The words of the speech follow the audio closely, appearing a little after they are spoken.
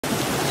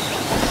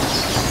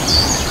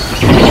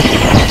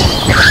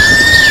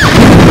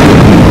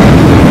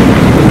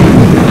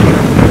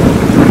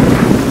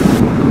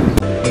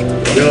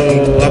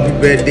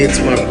birthday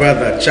to my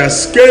brother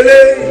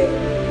Chaskele.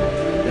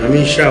 I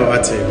mean, shout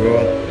out to you,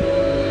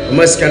 bro. I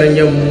must carry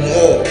you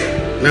more.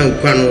 Now,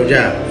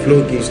 Kwanoja,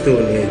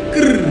 FlowKingStone.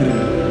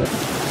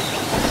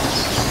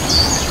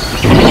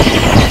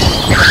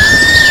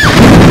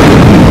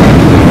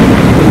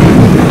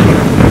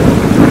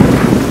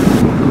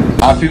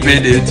 Happy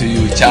birthday to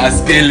you,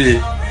 Chaskele.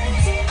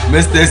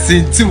 Mr.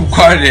 Sin2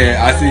 Corner,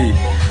 I see.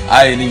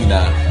 I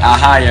Nina,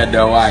 aha, ya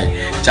the wine.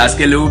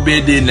 Chaskele will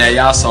be in a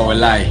yas or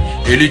lie.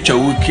 A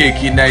little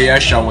cake in a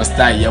yasha was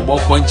time. Your boy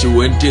punch you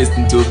won't taste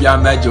into be a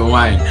major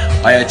wine.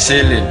 Or a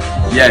chilling,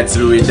 yet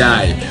through we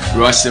die.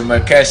 Ross and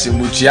Makashi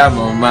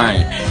Muchiamo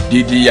mine.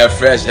 Did you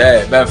fresh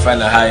hair,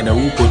 Bafana high and a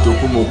whoop to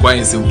Kumo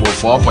coin simple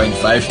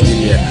 4.5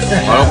 million.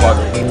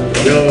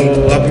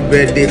 Yo, happy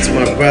birthday to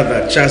my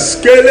brother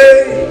Chaskele.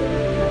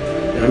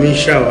 I mean,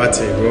 shout out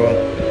to you,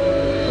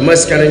 bro. I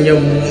must carry you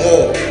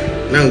more.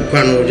 Now,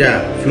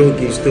 Kwanoja,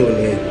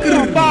 FlowKingStone.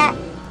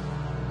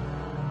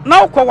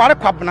 Now, Kawara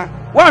Kwabna,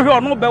 one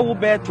who no bear will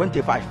bear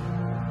 25.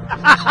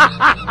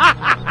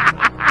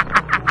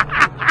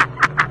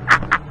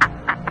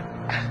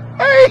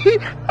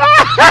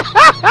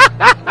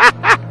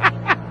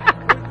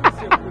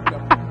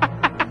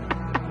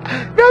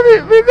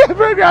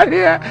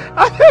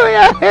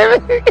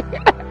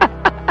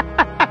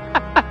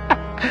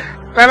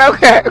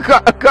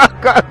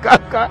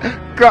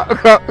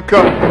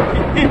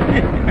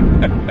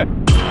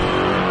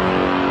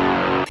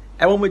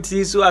 I want to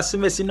see so as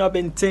soon as you know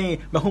Bentain,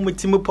 my home with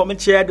Timu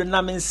Pomacher, do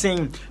not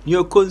sing.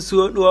 Your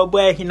consul, no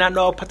boy, he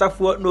no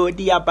patafort, no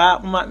dear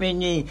about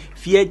Mammy,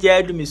 fear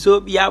jad me so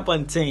be up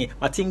on tin,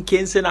 Martin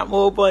Kinson at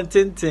more bon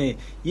tintin.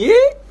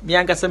 Ye,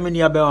 Bianca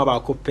Samini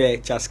about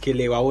Cope,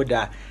 Chaskele,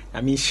 Wawoda,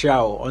 I mean,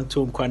 show on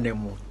Tom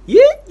Quanemo. Yeah.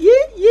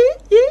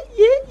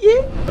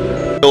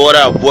 What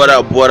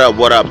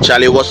up,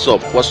 Charlie? What's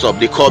up?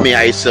 They call me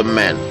Ayesem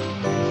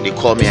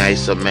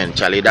man.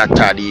 Charlie, that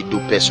tardy do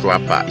best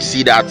rapper. You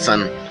see that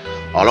son?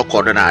 All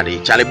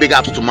coordinate. Charlie, big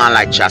ups to man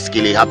like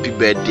Chaskele. Happy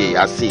birthday,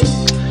 I say.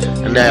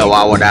 And there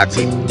wow that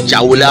thing.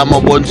 Chawula mo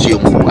bonti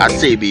I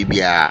say baby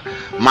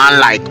man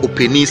like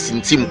Openis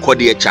in team called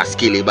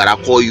Chaskele, but I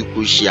call you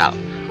crucial,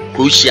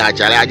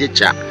 Charlie.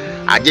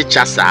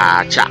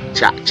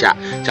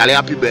 Charlie,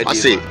 happy birthday. I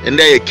say, and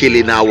there you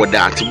killing now with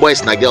that.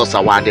 Boys and girls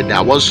are wanted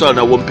that. One son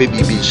I won't pay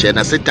BB share.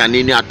 I said,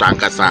 Tanini at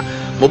Tankasa.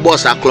 My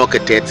boss are clock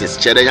at 30s.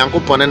 Cheddar Yanko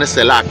Ponan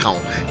seller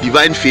account.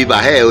 Divine favor,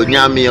 hey,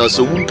 Onyami or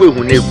so wumpe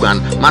Huneban.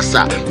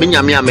 Massa,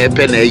 Minyamia me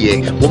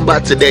peneye.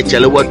 Mumba today,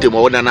 Jelly what them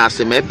more than us,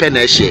 me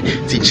peneche.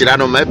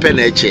 Tichirano me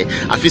peneche.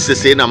 I feel the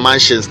same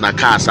mansions na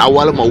cars. I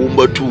want my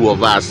wumba two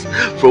of us.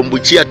 From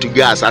Buchia to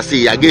gas, I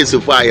see against the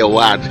fire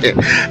one.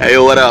 Hey,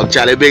 what up,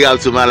 Charlie? Big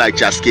up to man like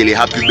Chaskele.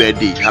 Happy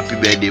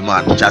birthday,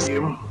 man.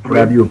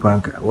 Radio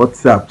Opanka.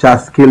 What's up,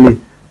 Chaskele?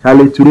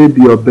 Charlie, today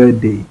be your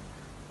birthday,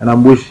 and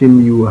I'm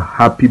wishing you a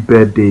happy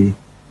birthday.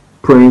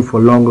 Praying for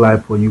long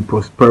life for you,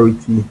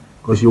 prosperity,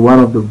 because you're one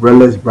of the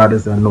realest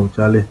brothers I know,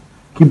 Charlie.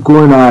 Keep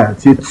going higher.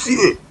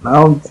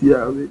 Now,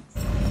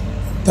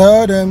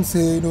 tell them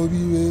say no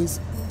be ways.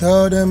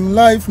 Tell them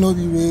life no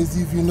be ways.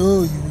 If you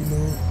know, you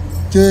know.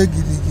 J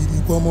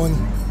giddy come on.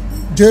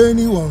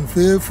 Journey one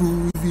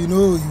faithful. If you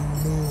know,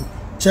 you know.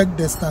 Check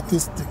the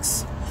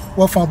statistics.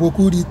 What from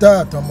Boku di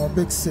Tat on my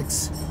big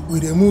 6. We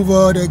dey move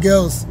all the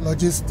girls,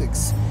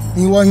 logistics.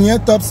 In 1 year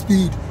top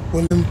speed,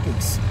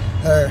 Olympics.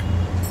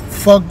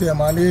 Fuck them,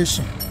 my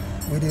nation.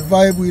 We dey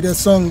vibe with the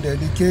song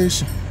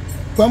dedication.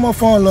 Come on,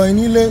 phone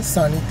loinile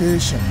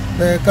sanitation.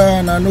 Beka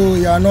and I know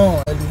ya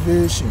know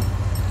elevation.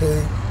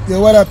 Hey, the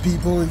weather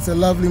people, it's a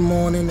lovely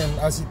morning, and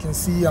as you can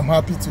see, I'm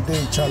happy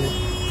today, Charlie,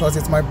 because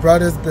it's my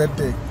brother's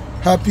birthday.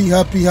 Happy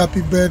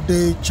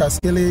birthday,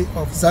 Chaskele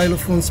of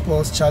Xylophone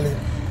Sports, Charlie.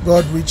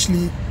 God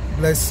richly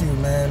bless you,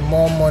 man.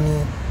 More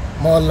money,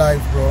 more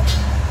life, bro.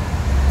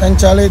 And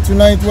Charlie,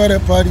 tonight what a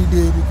party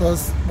day,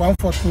 because one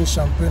fucking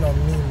champagne on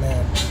me,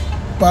 man.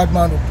 Bad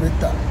man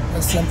operator.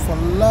 Ayesem for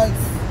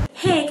life.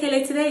 Hey,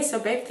 Kelly, today is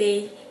your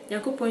birthday.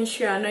 Nyakupon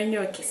sure on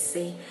your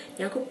kisse.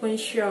 Nyakupon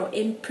sure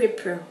in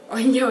prepare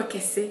on your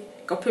kisse.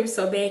 Kopim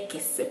so be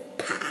kisse.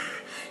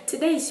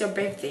 Today is your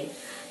birthday.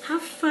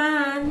 Have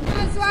fun.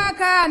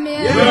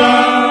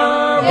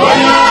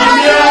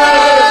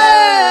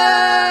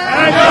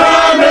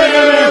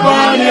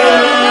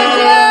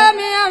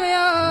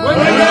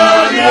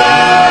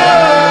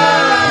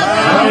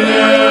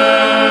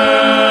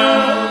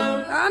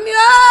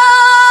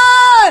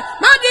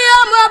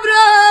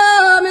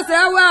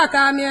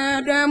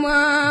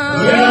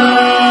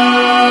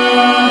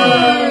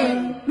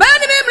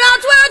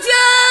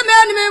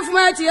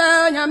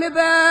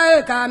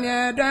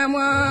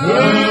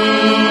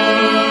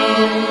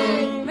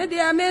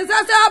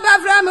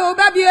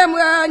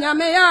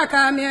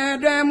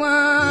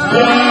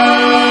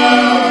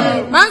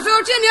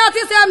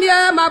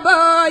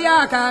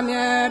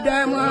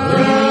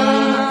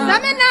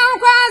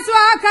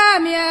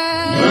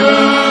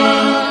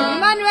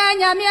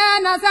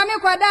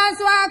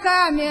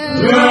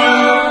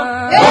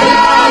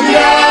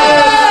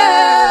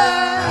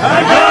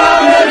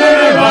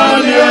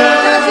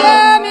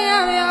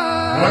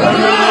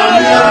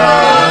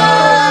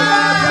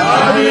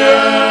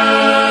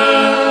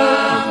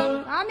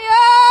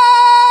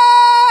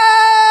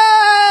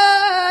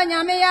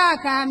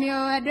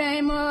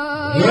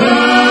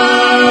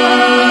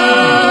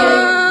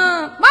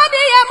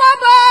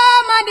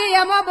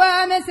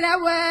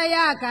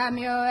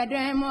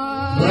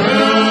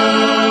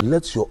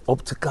 Let your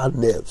optical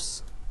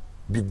nerves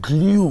be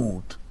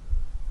glued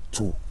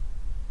to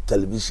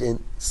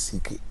television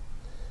CK.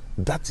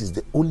 That is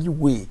the only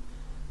way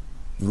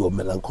your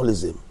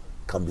melancholism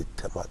can be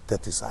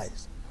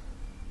thermatized.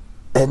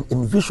 And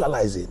in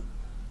visualizing,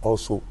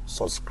 also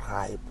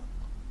subscribe.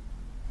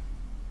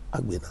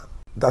 Agbena,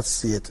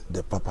 that's it,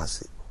 the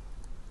purpose.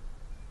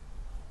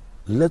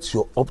 Let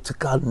your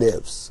optical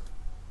nerves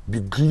be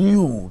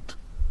glued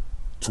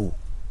to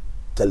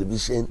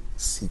television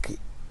CK.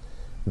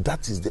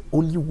 That is the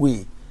only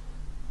way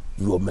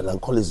your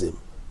melancholism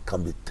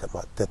can be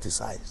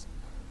thermatized.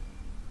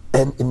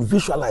 And in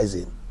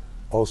visualizing,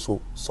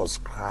 also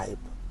subscribe.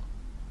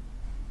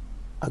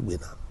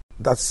 Agbena,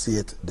 that's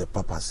it, the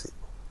purpose.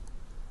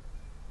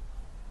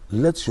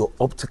 Let your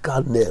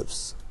optical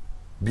nerves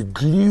be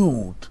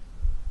glued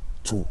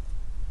to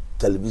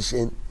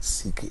television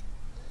CK.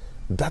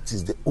 That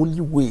is the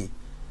only way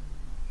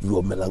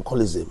your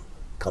melancholism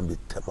can be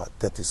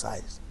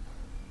thermatized.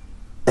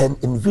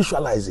 And in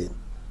visualizing,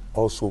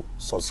 also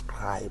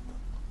subscribe.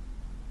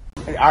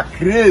 I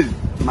crazy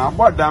my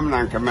bottom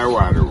nanka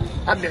mewaru.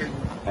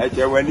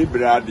 Eche wani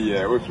bradi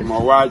e osimo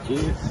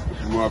wachi,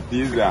 osimo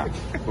pizza,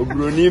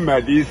 obroni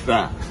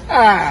madisa.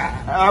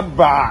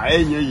 Abba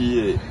enye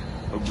ye.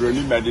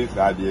 Obroni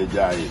madisa di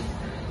ejai.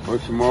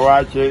 Osimo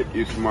wachi,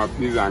 osimo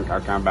pizza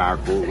nkaka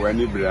bako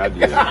wani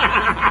bradi e.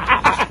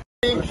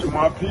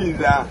 Osimo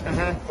pizza,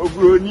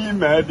 obroni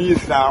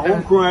madisa,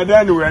 unko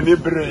adani wani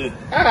bre.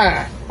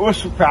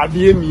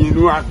 Osupadi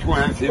minu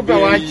atwanse be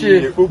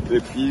upe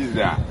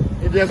pizza.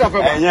 And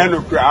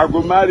I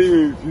go marry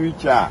in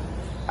future.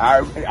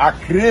 I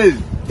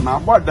crazy my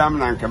bottom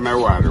nanka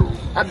mewaru.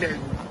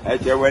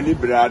 Eche wani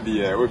bradi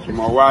e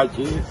osimo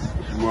wachi,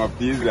 osimo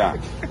pizza,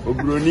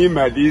 obroni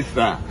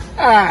madisa.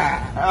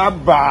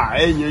 Abba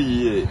enye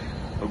ye.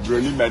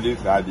 Obroni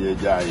madisa di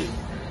ejai.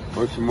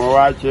 Osimo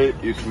wachi,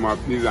 osimo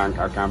pizza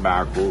nkaka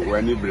bako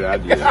wani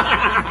bradi.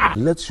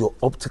 Let your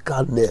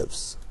optical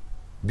nerves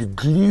be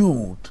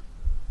glued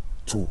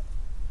to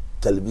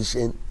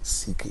television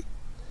CK.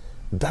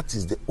 That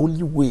is the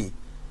only way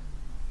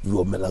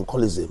your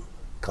melancholism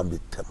can be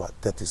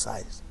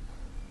thermatized.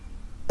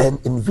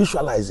 And in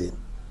visualizing,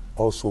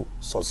 also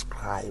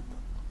subscribe.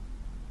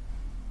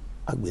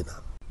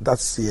 Agbena,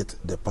 that's it,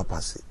 the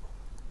purpose.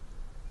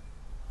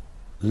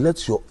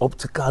 Let your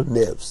optical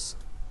nerves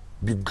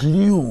be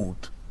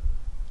glued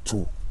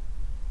to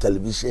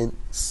television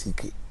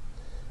CK.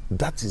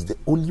 That is the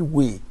only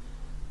way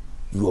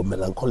your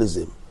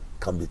melancholism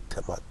can be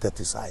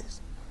thermatized.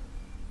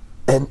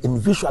 And in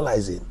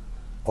visualizing,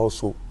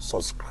 also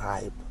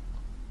subscribe.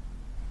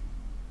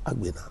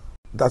 Agbena,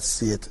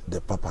 that's it,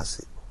 the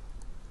purpose.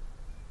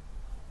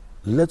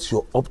 Let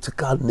your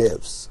optical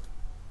nerves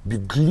be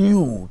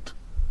glued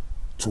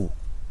to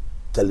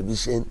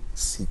television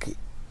CK.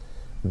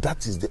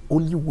 That is the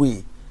only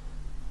way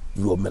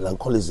your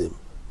melancholism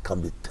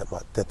can be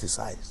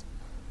thermatized.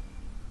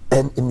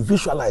 And in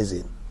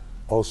visualizing,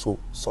 also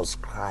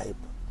subscribe.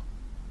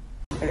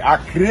 I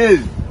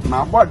crazy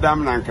my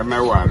bottom nanka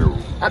mewaru.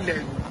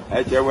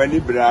 Eche wani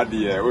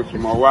bradi e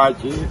osimo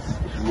wachi,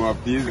 osimo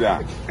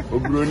pizza,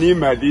 obroni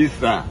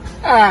madisa.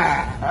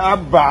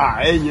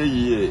 Abba enye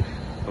ye.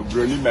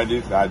 Obroni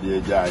madisa di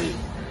ejai.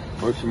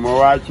 Osimo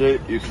wachi,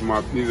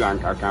 osimo pizza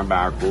nkaka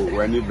bako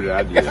wani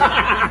bradi e.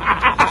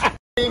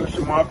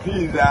 Osimo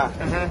pizza,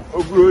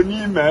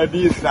 obroni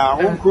madisa,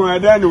 unko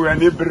adani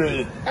wani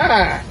bre.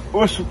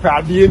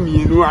 Osupadi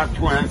minu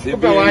atwanse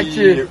be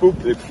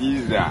upe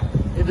pizza.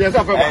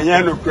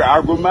 And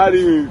I go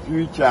marry in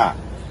future.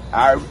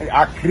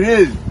 I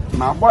crazy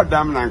my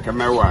bottom nanka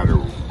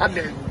mewaru.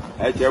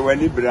 Eche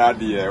wani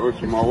bradi e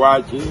osimo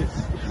wachi,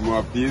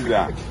 osimo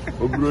pizza,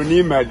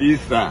 obroni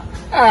madisa.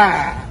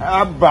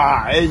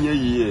 Abba enye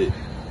ye.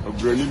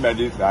 Obroni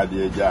madisa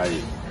di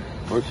ejai.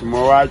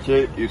 Osimo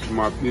wachi,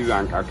 osimo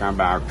pizza nkaka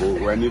bako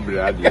wani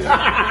bradi.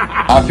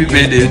 Happy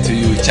birthday to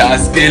you,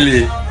 Charles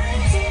Kelly.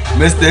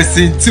 Mr.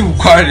 C2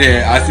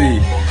 Quarter, I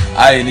see.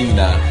 I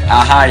nina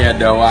aha ya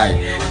the why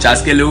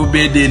chaskele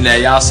ubede na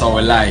ya so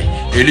lie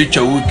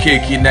elicho wu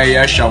cake na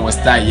ya show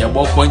style ya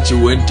bo punch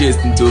one taste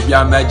into obi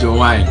amajo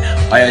wine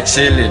oya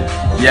chilling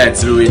yet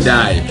till we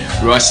die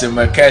rush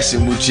my cash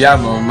mutia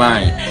my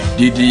mind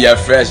didi ya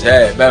fresh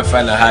hair ben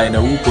fana high na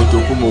wu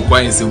kotoku mo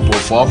coin simple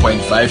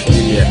 4.5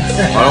 million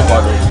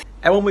orokodo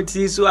ewo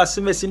muti so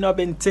asumesi no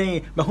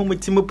benten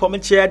mahumuti mu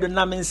pomche do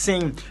na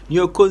mensen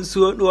nyo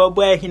konsuo no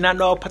obo ahina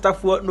no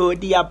patafo no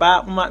di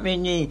aba ma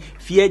menyi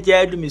fie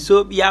jadu mi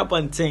so bia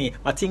bonten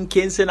matin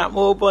kense na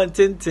mo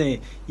bontenten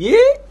ye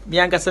mi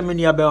anga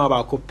samenu aba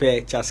ba ko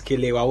pe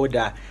chaskele wa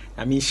woda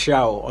na mi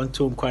shao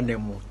onto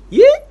nkwanemu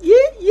ye